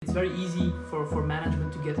it's very easy for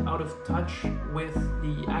management to get out of touch with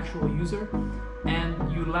the actual user, and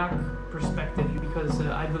you lack perspective because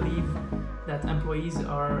I believe that employees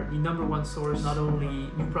are the number one source, not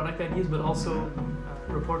only new product ideas, but also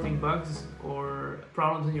reporting bugs or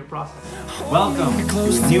problems in your process. Welcome to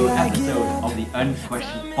a new episode of the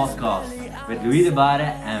Unquestioned podcast with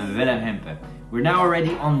Debaere and Willem Himpe. We're now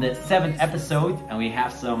already on the 7th episode and we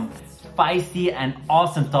have some spicy and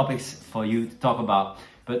awesome topics for you to talk about.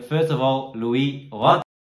 But first of all, Louis, what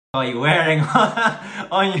are you wearing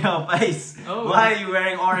on your face? Oh. Why are you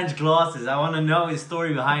wearing orange glasses? I want to know the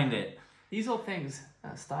story behind it. These all things,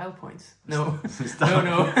 style points. No,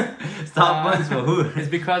 Style Style points for who? It's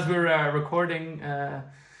because we're recording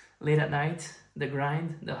late at night, the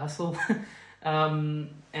grind, the hustle. I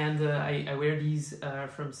wear these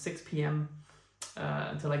from 6 p.m.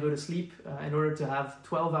 Until I go to sleep in order to have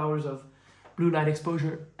 12 hours of blue light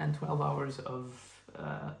exposure and 12 hours of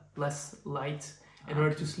less light in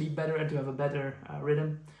order to sleep better and to have a better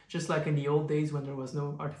rhythm. Just like in the old days when there was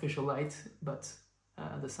no artificial light, but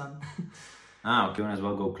the sun. Okay, might as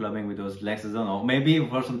well go clubbing with those glasses on, or maybe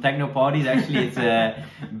for some techno parties. Actually, it's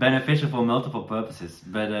beneficial for multiple purposes.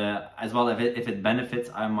 But as well, if it benefits,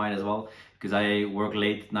 I might as well, because I work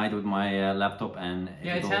late at night with my laptop. And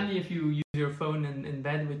yeah, it's handy if you use your phone in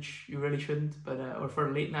bed, which you really shouldn't, but or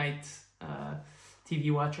for late night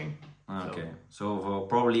TV watching. Okay, so for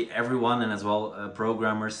probably everyone and as well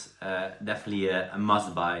programmers, definitely a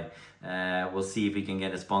must buy. We'll see if we can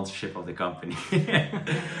get a sponsorship of the company.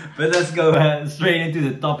 But let's go straight into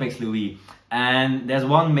the topics, Louis. And there's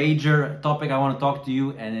one major topic I want to talk to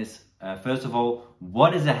you, and it's first of all,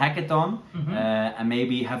 what is a hackathon? Mm-hmm. And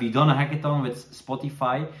maybe have you done a hackathon with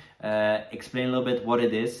Spotify? Explain a little bit what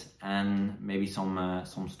it is, and maybe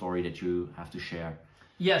some story that you have to share.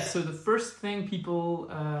 Yes, so the first thing people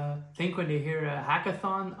think when they hear a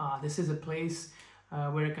hackathon, this is a place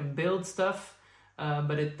where you can build stuff,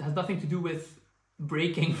 but it has nothing to do with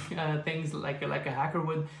breaking things like a hacker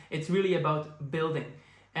would. It's really about building.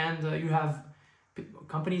 And you have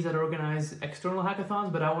companies that organize external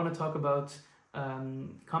hackathons, but I want to talk about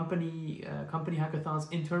company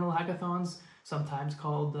hackathons, internal hackathons, sometimes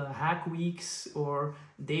called hack weeks or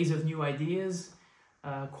days of new ideas,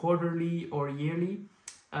 quarterly or yearly.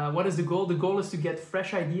 What is the goal? The goal is to get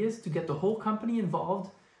fresh ideas, to get the whole company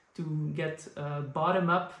involved, to get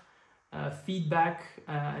bottom-up feedback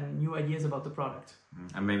and new ideas about the product.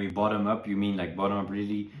 And maybe bottom-up, you mean like bottom-up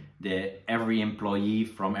really every employee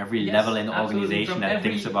from every level in the organization that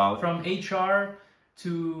thinks about... From HR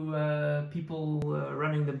to people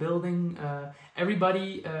running the building.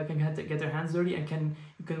 Everybody can get their hands dirty and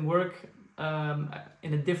you can work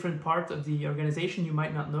in a different part of the organization. You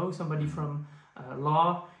might not know somebody from...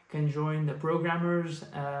 law can join the programmers.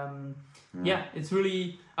 It's really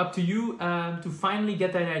up to you to finally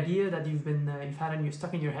get that idea that you've had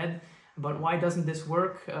stuck in your head about why doesn't this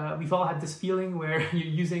work. We've all had this feeling where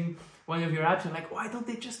you're using one of your apps and like, why don't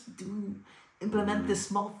they just implement this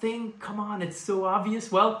small thing? Come on, it's so obvious.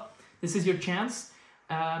 Well, this is your chance,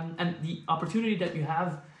 and the opportunity that you have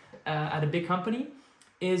at a big company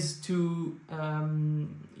is to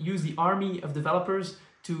use the army of developers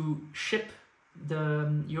to ship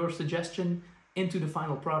your suggestion into the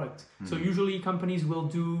final product. So usually companies will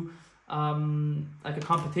do like a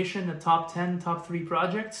competition, a top 10, top 3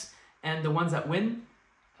 projects, and the ones that win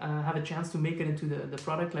have a chance to make it into the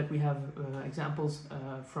product. Like we have examples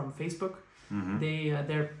from Facebook.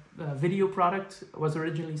 Their video product was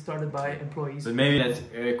originally started by employees. But maybe let's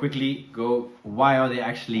quickly go, why are they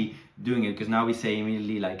actually doing it? Because now we say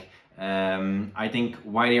immediately like, I think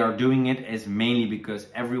why they are doing it is mainly because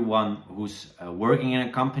everyone who's working in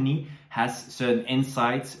a company has certain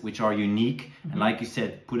insights which are unique. And like you said,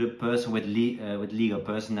 put a person with legal,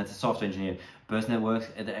 person that's a software engineer, person that works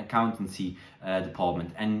at the accountancy department,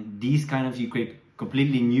 and these kind of, you create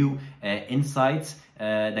completely new insights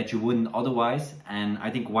that you wouldn't otherwise. And I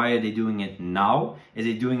think why are they doing it now? Is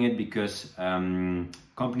they doing it because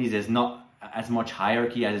companies, there's not as much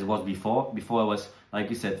hierarchy as it was before. Before it was, like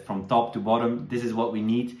you said, from top to bottom, this is what we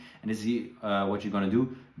need and this is what you're going to do.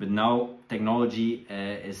 But now technology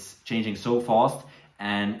is changing so fast,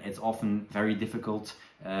 and it's often very difficult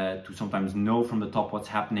to sometimes know from the top what's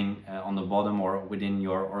happening on the bottom or within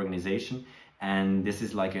your organization. And this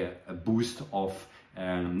is like a boost of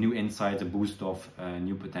new insights, a boost of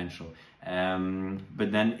new potential. But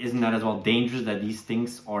then isn't that as well dangerous that these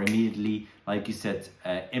things are immediately, like you said,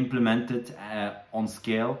 implemented on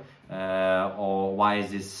scale? Or why is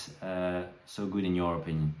this so good in your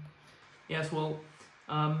opinion? Yes, well,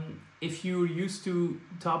 if you're used to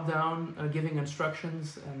top-down giving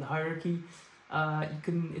instructions and the hierarchy,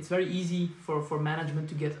 it's very easy for management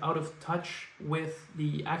to get out of touch with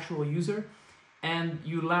the actual user, and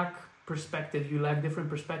you lack perspective. You lack different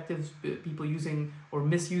perspectives, people using or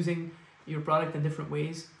misusing your product in different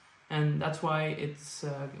ways, and that's why it's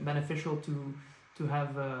beneficial to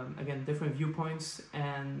have again different viewpoints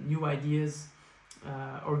and new ideas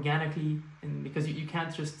organically, and because you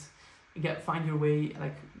can't just find your way,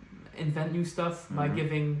 like invent new stuff by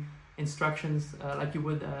giving instructions like you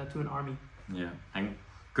would to an army. Yeah, and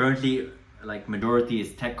currently, like majority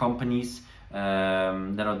is tech companies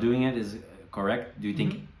that are doing it. Is correct? Do you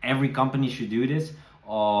think every company should do this,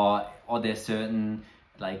 or are there certain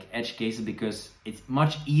like edge cases? Because it's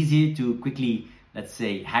much easier to quickly, let's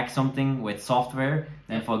say, hack something with software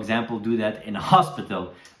than, for example, do that in a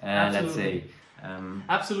hospital. Let's say.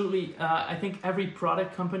 Absolutely. I think every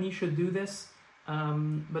product company should do this,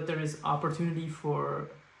 but there is opportunity for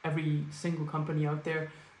every single company out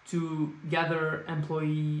there to gather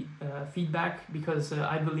employee feedback, because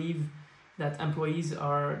I believe that employees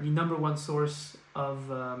are the number one source of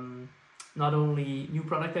not only new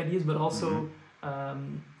product ideas, but also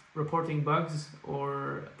reporting bugs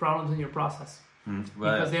or problems in your process.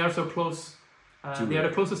 Because they are so close. They are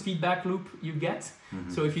the closest feedback loop you get.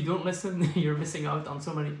 So if you don't listen, you're missing out on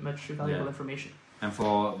so much valuable information. And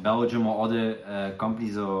for Belgium or other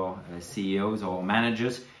companies or CEOs or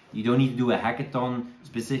managers, you don't need to do a hackathon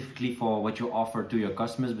specifically for what you offer to your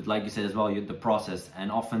customers, but like you said as well, the process.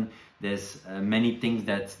 And often there's many things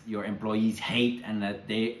that your employees hate and that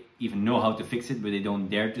they even know how to fix it, but they don't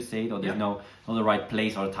dare to say it, or there's not the right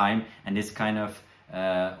place or time. And this kind of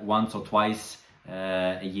once or twice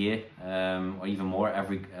a year, or even more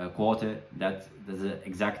every quarter, that there's an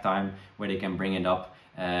exact time where they can bring it up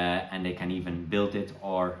and they can even build it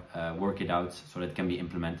or work it out so that it can be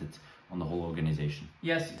implemented on the whole organization.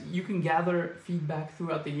 Yes, you can gather feedback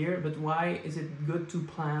throughout the year, but why is it good to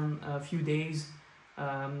plan a few days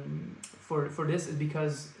for this? Is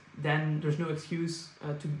because then there's no excuse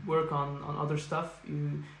to work on other stuff.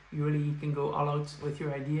 You really can go all out with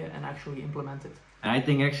your idea and actually implement it. And I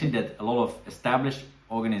think actually that a lot of established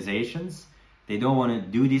organizations, they don't want to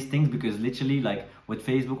do these things because literally, like with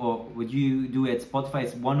Facebook or what you do at Spotify,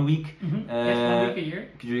 it's 1 week. Yes, 1 week a year.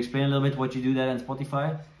 Could you explain a little bit what you do there on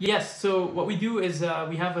Spotify? Yes, so what we do is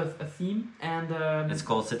we have a theme, and it's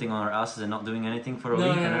called sitting on our asses and not doing anything for a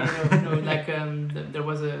week. No. Like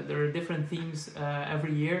there are different themes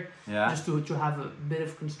every year, just to have a bit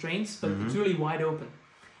of constraints, but it's really wide open.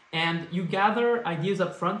 And you gather ideas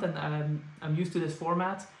up front, and I'm used to this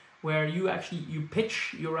format where you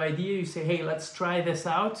pitch your idea. You say, hey, let's try this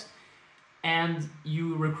out, and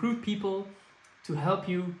you recruit people to help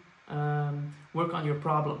you work on your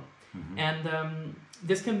problem. And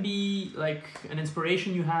this can be like an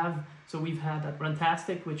inspiration you have. So we've had at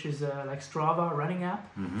Runtastic, which is like Strava running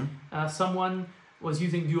app. Someone was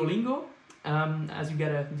using Duolingo. As you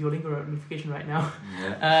get a Duolingo notification right now,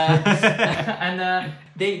 and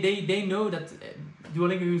they know that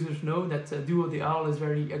Duolingo users know that Duo the Owl is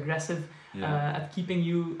very aggressive at keeping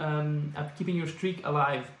your streak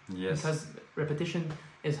alive. Yes. Because repetition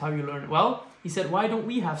is how you learn. Well, he said, why don't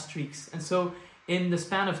we have streaks? And so in the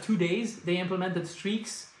span of 2 days, they implemented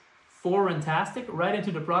streaks for Runtastic right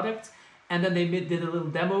into the product, and then they did a little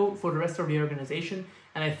demo for the rest of the organization.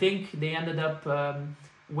 And I think they ended up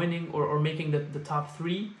winning or making the top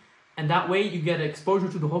 3, and that way you get exposure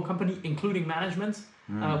to the whole company, including management,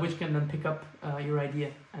 which can then pick up your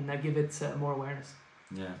idea and give it more awareness.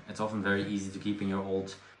 Yeah, it's often very easy to keep in your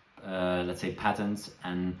old, let's say, patents,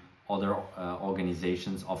 and other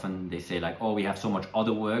organizations often they say like, oh, we have so much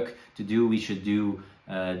other work to do, we should do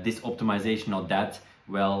this optimization or that.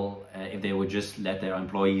 Well, if they would just let their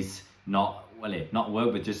employees not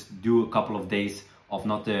work, but just do a couple of days of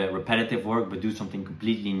not the repetitive work, but do something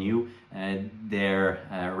completely new, their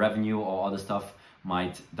revenue or other stuff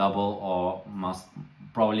might double or must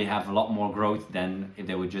probably have a lot more growth than if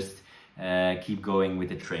they would just keep going with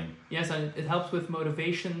the train. Yes, and it helps with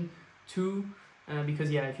motivation too, because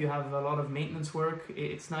if you have a lot of maintenance work,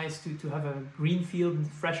 it's nice to have a greenfield,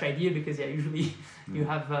 fresh idea, because usually you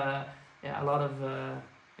have a lot of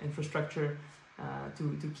infrastructure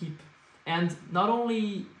to keep. And not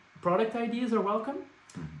only product ideas are welcome,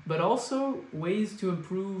 but also ways to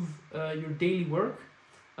improve your daily work.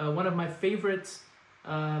 One of my favorite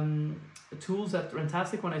tools at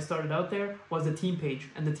Runtastic when I started out there was the team page.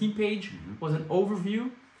 And the team page was an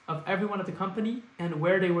overview of everyone at the company and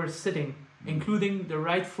where they were sitting, including the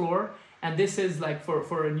right floor. And this is like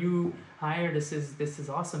for a new hire, this is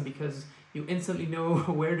awesome, because you instantly know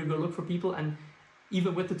where to go look for people. And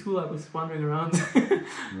even with the tool, I was wandering around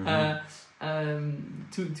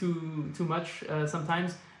too much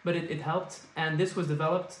sometimes, but it helped. And this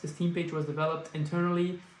team page was developed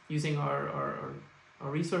internally using our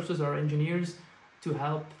resources, our engineers, to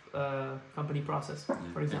help company process,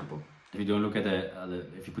 for example. If you don't look at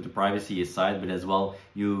if you put the privacy aside, but as well,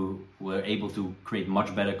 you were able to create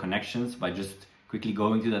much better connections by just quickly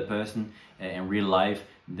going to that person in real life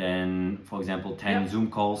than, for example, 10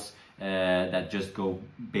 Zoom calls that just go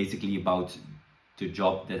basically about the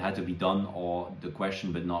job that had to be done or the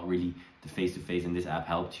question, but not really the face-to-face. And this app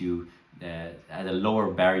helped you at a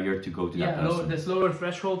lower barrier to go to that person. This lower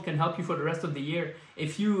threshold can help you for the rest of the year.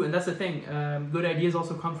 And that's the thing, good ideas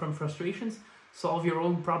also come from frustrations. Solve your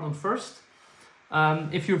own problem first.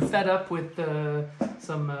 If you're fed up with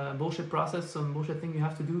some bullshit process, some bullshit thing you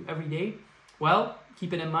have to do every day, well,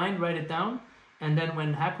 keep it in mind, write it down, and then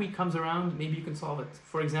when Hack Week comes around, maybe you can solve it.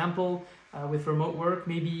 For example, with remote work,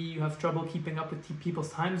 maybe you have trouble keeping up with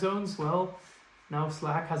people's time zones. Well, now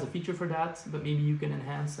Slack has a feature for that, but maybe you can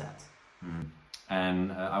enhance that.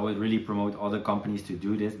 And I would really promote other companies to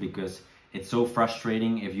do this, because it's so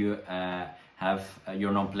frustrating if you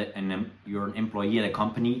you're an employee at a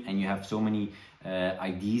company and you have so many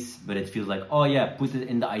IDs, but it feels like, oh yeah, put it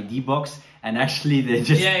in the ID box, and actually they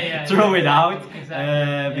just throw it out. Because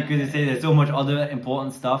they say there's so much other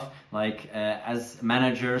important stuff, like as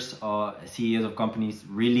managers or CEOs of companies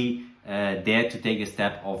really dare to take a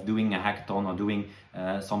step of doing a hackathon or doing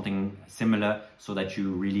something similar, so that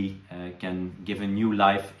you really can give a new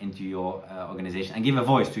life into your organization and give a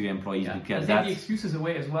voice to your employees. Because take the excuses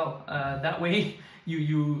away as well. That way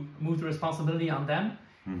you move the responsibility on them.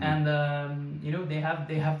 And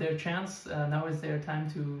they have their chance. Now is their time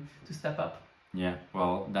to step up. Yeah,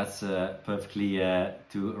 well, that's perfectly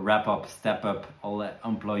to wrap up. Step up, all the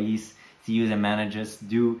employees, CEOs and managers.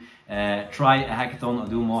 Do try a hackathon or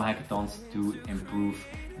do more hackathons to improve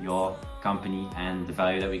your company and the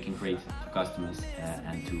value that we can create to customers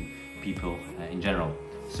and to people in general.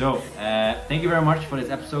 So thank you very much for this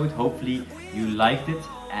episode. Hopefully you liked it,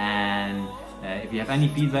 and if you have any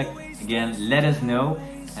feedback, again, let us know.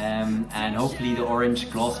 And hopefully the Orange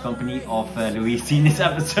Gloss Company of Louis seen this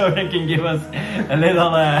episode and can give us a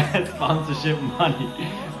little sponsorship money.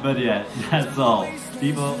 But yeah, that's all.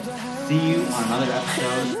 People, see you on another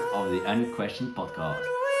episode of the Unquestioned Podcast.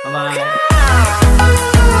 Bye bye.